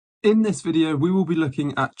In this video, we will be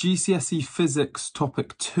looking at GCSE Physics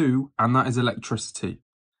Topic 2, and that is electricity.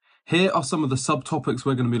 Here are some of the subtopics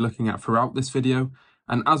we're going to be looking at throughout this video,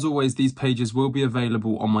 and as always, these pages will be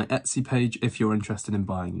available on my Etsy page if you're interested in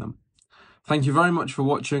buying them. Thank you very much for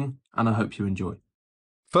watching, and I hope you enjoy.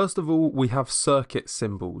 First of all, we have circuit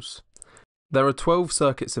symbols. There are 12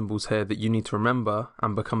 circuit symbols here that you need to remember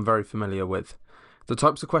and become very familiar with. The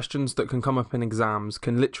types of questions that can come up in exams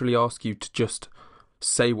can literally ask you to just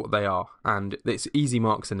say what they are, and it's easy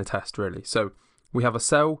marks in a test really. So we have a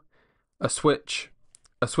cell, a switch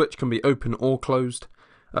can be open or closed,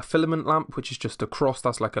 a filament lamp, which is just a cross,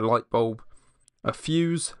 that's like a light bulb, a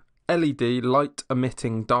fuse, LED, light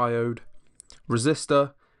emitting diode,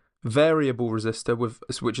 resistor, variable resistor,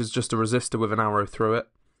 which is just a resistor with an arrow through it,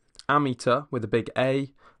 ammeter with a big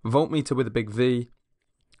A, voltmeter with a big V,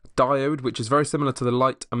 diode, which is very similar to the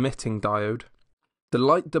light emitting diode, the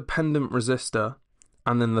light dependent resistor,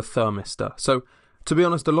 and then the thermistor. So, to be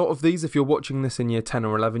honest, a lot of these, if you're watching this in year 10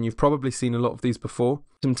 or 11, you've probably seen a lot of these before.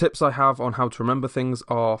 Some tips I have on how to remember things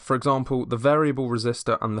are, for example, the variable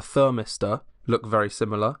resistor and the thermistor look very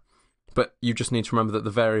similar, but you just need to remember that the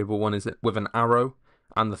variable one is with an arrow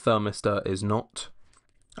and the thermistor is not.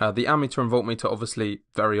 The ammeter and voltmeter, obviously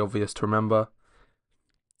very obvious to remember.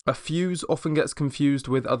 A fuse often gets confused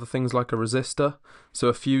with other things like a resistor, so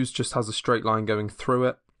a fuse just has a straight line going through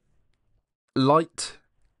it. Light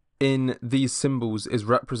in these symbols is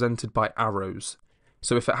represented by arrows.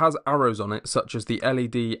 So if it has arrows on it, such as the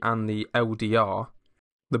LED and the LDR,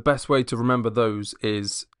 the best way to remember those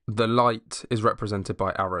is the light is represented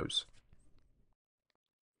by arrows.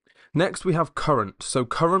 Next we have current. So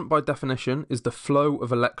current by definition is the flow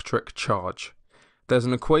of electric charge. There's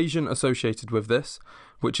an equation associated with this,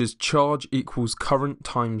 which is charge equals current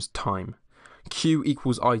times time. Q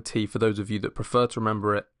equals IT for those of you that prefer to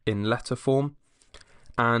remember it in letter form.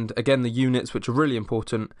 And again, the units, which are really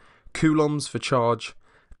important: coulombs for charge,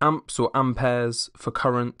 amps or amperes for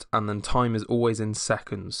current, and then time is always in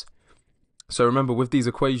seconds. So remember, with these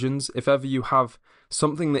equations, if ever you have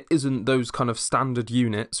something that isn't those kind of standard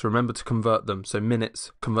units, remember to convert them. So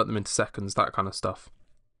minutes, convert them into seconds, that kind of stuff.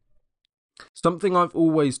 Something I've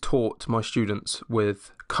always taught my students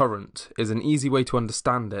with current is an easy way to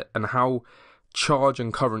understand it and how charge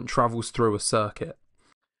and current travels through a circuit.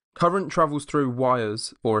 Current travels through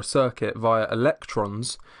wires or a circuit via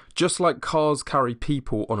electrons, just like cars carry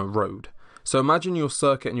people on a road. So imagine your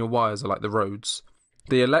circuit and your wires are like the roads.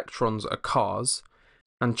 The electrons are cars,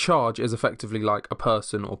 and charge is effectively like a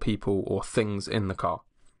person or people or things in the car.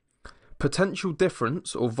 Potential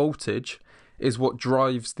difference or voltage is what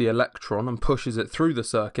drives the electron and pushes it through the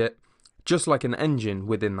circuit, just like an engine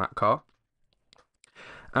within that car.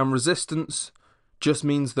 And resistance just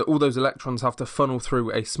means that all those electrons have to funnel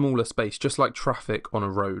through a smaller space, just like traffic on a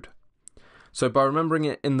road. So by remembering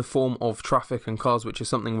it in the form of traffic and cars, which is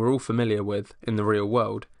something we're all familiar with in the real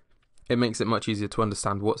world, it makes it much easier to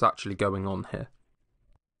understand what's actually going on here.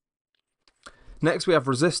 Next we have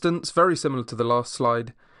resistance, very similar to the last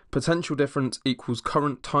slide. Potential difference equals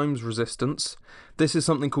current times resistance. This is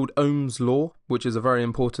something called Ohm's law, which is a very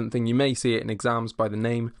important thing. You may see it in exams by the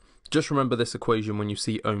name. Just remember this equation when you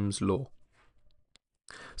see Ohm's law.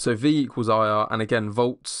 So V equals IR, and again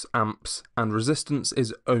volts, amps, and resistance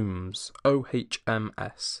is ohms,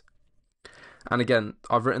 OHMS. And again,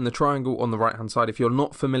 I've written the triangle on the right hand side. If you're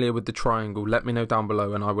not familiar with the triangle, let me know down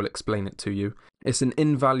below and I will explain it to you. It's an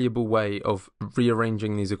invaluable way of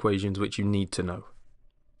rearranging these equations which you need to know.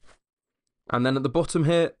 And then at the bottom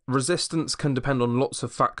here, resistance can depend on lots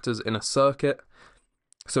of factors in a circuit.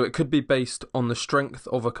 So it could be based on the strength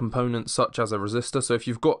of a component such as a resistor. So if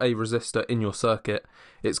you've got a resistor in your circuit,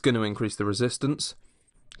 it's going to increase the resistance.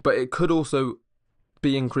 But it could also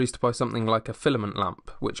be increased by something like a filament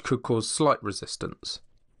lamp, which could cause slight resistance.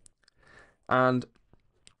 And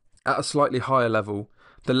at a slightly higher level,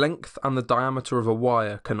 the length and the diameter of a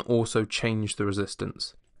wire can also change the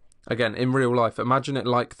resistance. Again, in real life, imagine it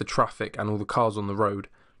like the traffic and all the cars on the road.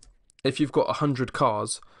 If you've got 100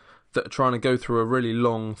 cars that are trying to go through a really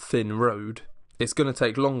long, thin road, it's going to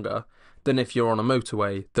take longer than if you're on a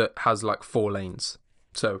motorway that has like 4 lanes.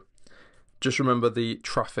 So just remember the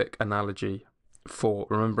traffic analogy for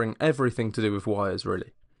remembering everything to do with wires,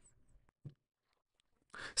 really.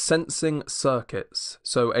 Sensing circuits.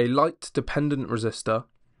 So a light-dependent resistor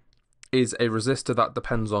is a resistor that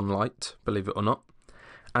depends on light, believe it or not.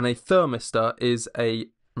 And a thermistor is a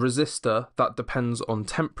resistor that depends on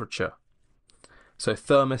temperature. So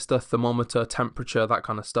thermistor, thermometer, temperature, that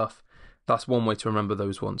kind of stuff. That's one way to remember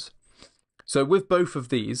those ones. So with both of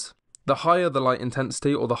these, the higher the light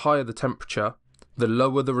intensity or the higher the temperature, the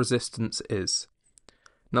lower the resistance is.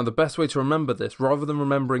 Now the best way to remember this, rather than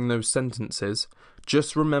remembering those sentences,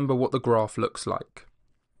 just remember what the graph looks like.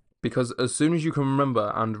 Because as soon as you can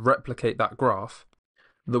remember and replicate that graph,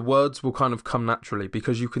 the words will kind of come naturally,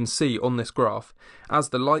 because you can see on this graph, as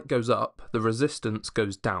the light goes up, the resistance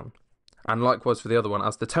goes down. And likewise for the other one,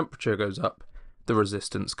 as the temperature goes up, the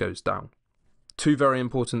resistance goes down. Two very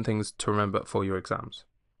important things to remember for your exams.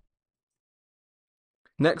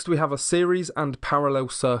 Next we have a series and parallel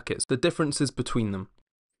circuits, the differences between them.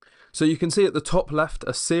 So you can see at the top left,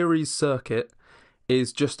 a series circuit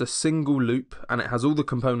is just a single loop and it has all the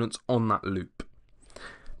components on that loop.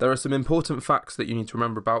 There are some important facts that you need to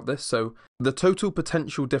remember about this. So the total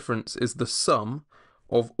potential difference is the sum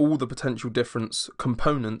of all the potential difference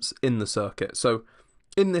components in the circuit. So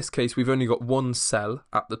in this case, we've only got one cell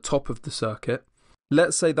at the top of the circuit.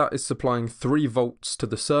 Let's say that is supplying 3 volts to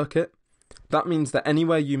the circuit. That means that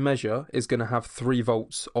anywhere you measure is going to have 3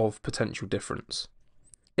 volts of potential difference.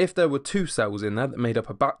 If there were 2 cells in there that made up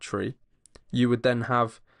a battery, you would then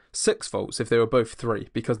have 6 volts if they were both 3,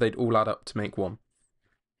 because they'd all add up to make 1.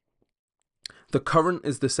 The current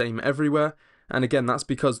is the same everywhere, and again that's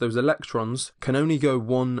because those electrons can only go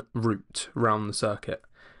one route around the circuit,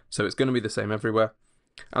 so it's going to be the same everywhere.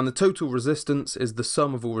 And the total resistance is the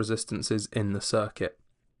sum of all resistances in the circuit.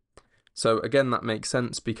 So again that makes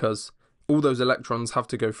sense because all those electrons have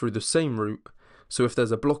to go through the same route, so if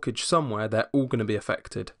there's a blockage somewhere they're all going to be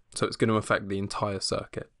affected, so it's going to affect the entire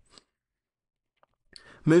circuit.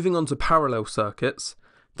 Moving on to parallel circuits,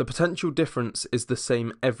 the potential difference is the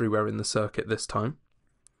same everywhere in the circuit this time.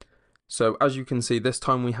 So as you can see, this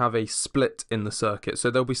time we have a split in the circuit. So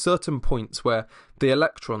there'll be certain points where the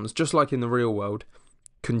electrons, just like in the real world,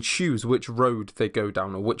 can choose which road they go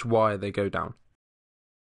down or which wire they go down.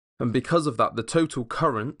 And because of that, the total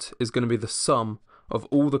current is going to be the sum of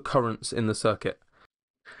all the currents in the circuit.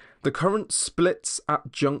 The current splits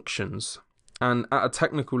at junctions, and at a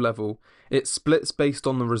technical level, it splits based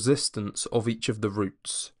on the resistance of each of the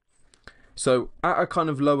routes. So at a kind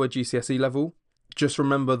of lower GCSE level, just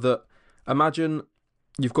remember that, imagine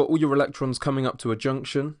you've got all your electrons coming up to a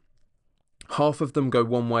junction, half of them go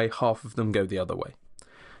one way, half of them go the other way.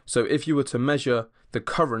 So if you were to measure the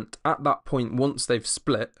current at that point once they've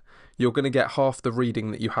split, you're going to get half the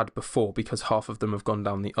reading that you had before because half of them have gone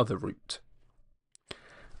down the other route.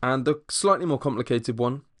 And the slightly more complicated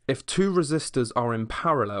one, if 2 resistors are in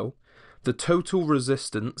parallel, the total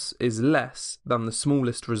resistance is less than the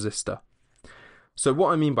smallest resistor. So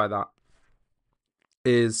what I mean by that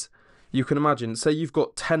is, you can imagine, say you've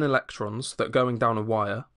got 10 electrons that are going down a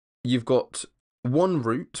wire. You've got one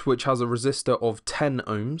route which has a resistor of 10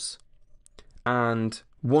 ohms and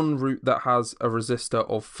one route that has a resistor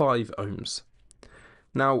of 5 ohms.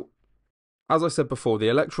 Now, as I said before, the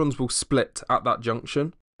electrons will split at that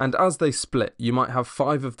junction, and as they split, you might have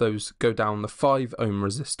 5 of those go down the 5 ohm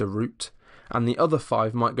resistor route, and the other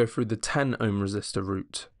 5 might go through the 10 ohm resistor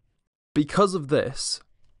route. Because of this,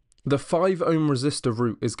 the 5 ohm resistor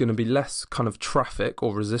route is going to be less kind of traffic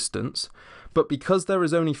or resistance, but because there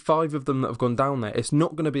is only 5 of them that have gone down there, it's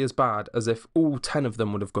not going to be as bad as if all 10 of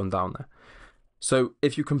them would have gone down there. So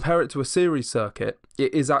if you compare it to a series circuit,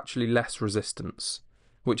 it is actually less resistance,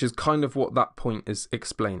 which is kind of what that point is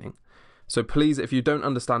explaining. So please, if you don't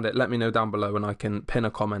understand it, let me know down below and I can pin a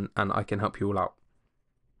comment and I can help you all out.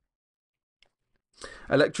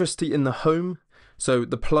 Electricity in the home. So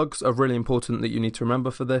the plugs are really important that you need to remember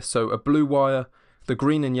for this. So a blue wire, the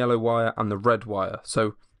green and yellow wire, and the red wire.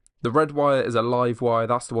 So the red wire is a live wire,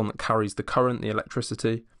 that's the one that carries the current, the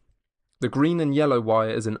electricity. The green and yellow wire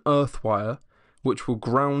is an earth wire, which will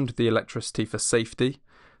ground the electricity for safety.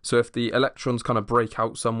 So if the electrons kind of break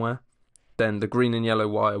out somewhere, then the green and yellow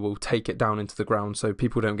wire will take it down into the ground so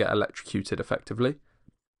people don't get electrocuted effectively.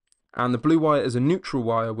 And the blue wire is a neutral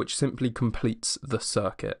wire which simply completes the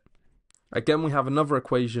circuit. Again, we have another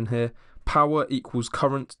equation here. Power equals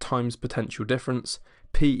current times potential difference.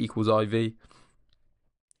 P equals IV.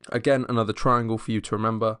 Again, another triangle for you to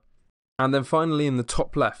remember. And then finally in the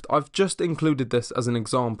top left, I've just included this as an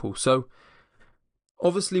example. So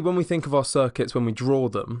obviously when we think of our circuits, when we draw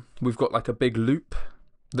them, we've got like a big loop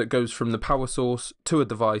that goes from the power source to a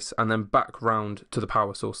device and then back round to the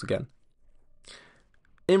power source again.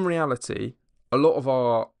 In reality, a lot of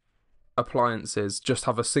our appliances just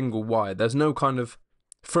have a single wire. There's no kind of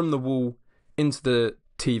from the wall into the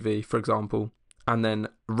TV, for example, and then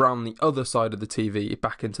round the other side of the TV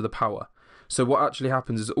back into the power. So what actually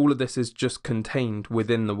happens is all of this is just contained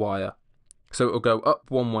within the wire. So it'll go up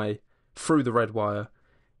one way, through the red wire,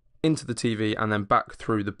 into the TV, and then back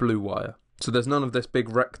through the blue wire. So there's none of this big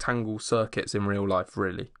rectangle circuits in real life,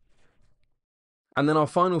 really. And then our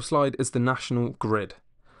final slide is the national grid.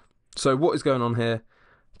 So what is going on here?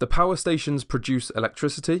 The power stations produce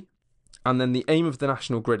electricity, and then the aim of the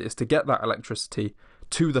national grid is to get that electricity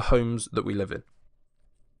to the homes that we live in.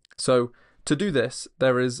 So to do this,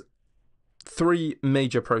 there is 3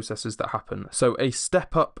 major processes that happen. So a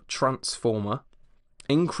step-up transformer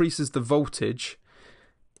increases the voltage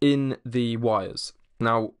in the wires.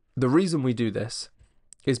 Now, the reason we do this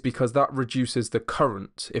is because that reduces the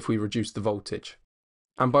current if we reduce the voltage.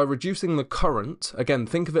 And by reducing the current, again,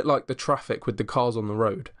 think of it like the traffic with the cars on the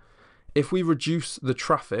road. If we reduce the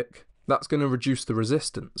traffic, that's going to reduce the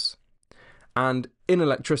resistance. And in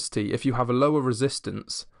electricity, if you have a lower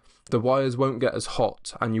resistance, the wires won't get as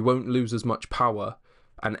hot and you won't lose as much power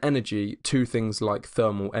and energy to things like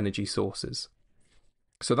thermal energy sources.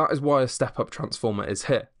 So that is why a step-up transformer is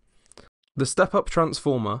here. The step-up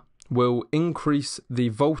transformer will increase the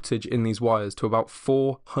voltage in these wires to about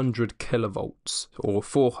 400 kilovolts or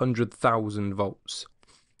 400,000 volts.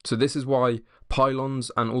 So this is why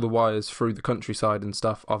pylons and all the wires through the countryside and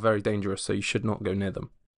stuff are very dangerous, so you should not go near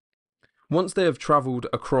them. Once they have travelled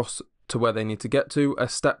across to where they need to get to, a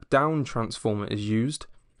step-down transformer is used,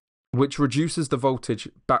 which reduces the voltage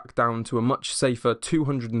back down to a much safer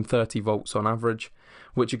 230 volts on average,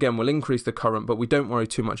 which again will increase the current, but we don't worry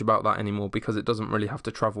too much about that anymore because it doesn't really have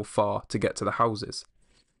to travel far to get to the houses.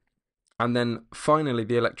 And then finally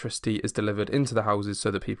the electricity is delivered into the houses so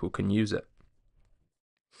that people can use it.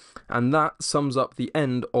 And that sums up the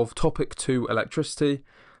end of topic 2, electricity.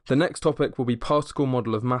 The next topic will be particle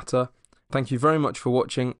model of matter. Thank you very much for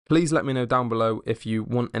watching. Please let me know down below if you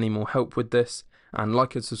want any more help with this, and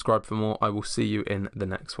like and subscribe for more. I will see you in the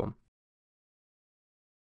next one.